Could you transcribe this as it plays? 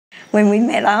when we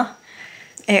met her.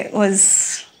 It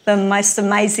was the most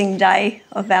amazing day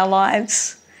of our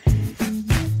lives.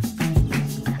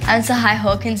 I'm Tsehay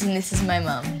Hawkins and this is my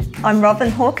mum. I'm Robyn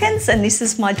Hawkins and this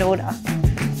is my daughter.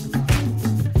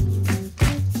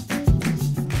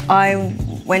 I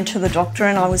went to the doctor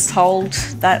and I was told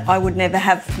that I would never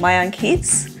have my own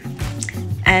kids.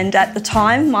 And at the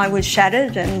time I was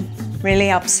shattered and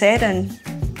really upset, and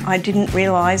I didn't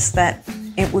realise that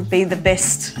it would be the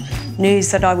best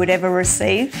news that I would ever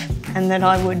receive, and that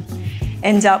I would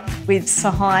end up with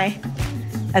Tsehay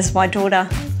as my daughter.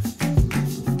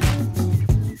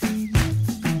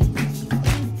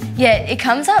 Yeah, it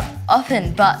comes up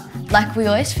often, but like we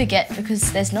always forget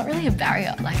because there's not really a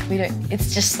barrier. Like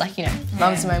it's just like, you know,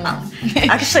 mum's my mum.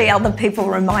 Actually, other people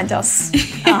remind us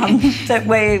that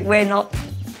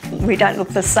we don't look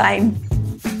the same.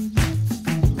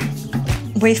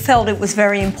 We felt it was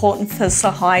very important for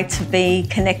Tsehay to be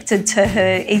connected to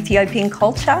her Ethiopian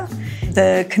culture.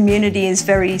 The community is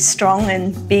very strong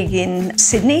and big in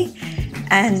Sydney,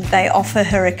 and they offer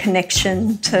her a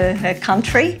connection to her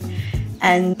country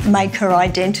and make her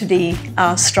identity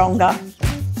stronger.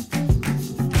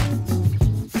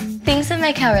 Things that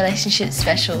make our relationship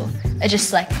special are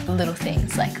just like the little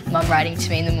things, like mum writing to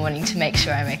me in the morning to make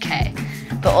sure I'm okay,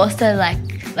 but also like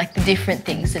the different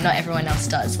things that not everyone else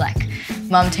does, like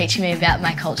mum teaching me about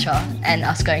my culture and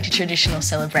us going to traditional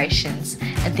celebrations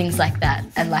and things like that,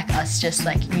 and like us just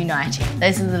like uniting.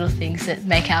 Those are the little things that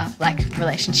make our like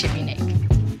relationship unique.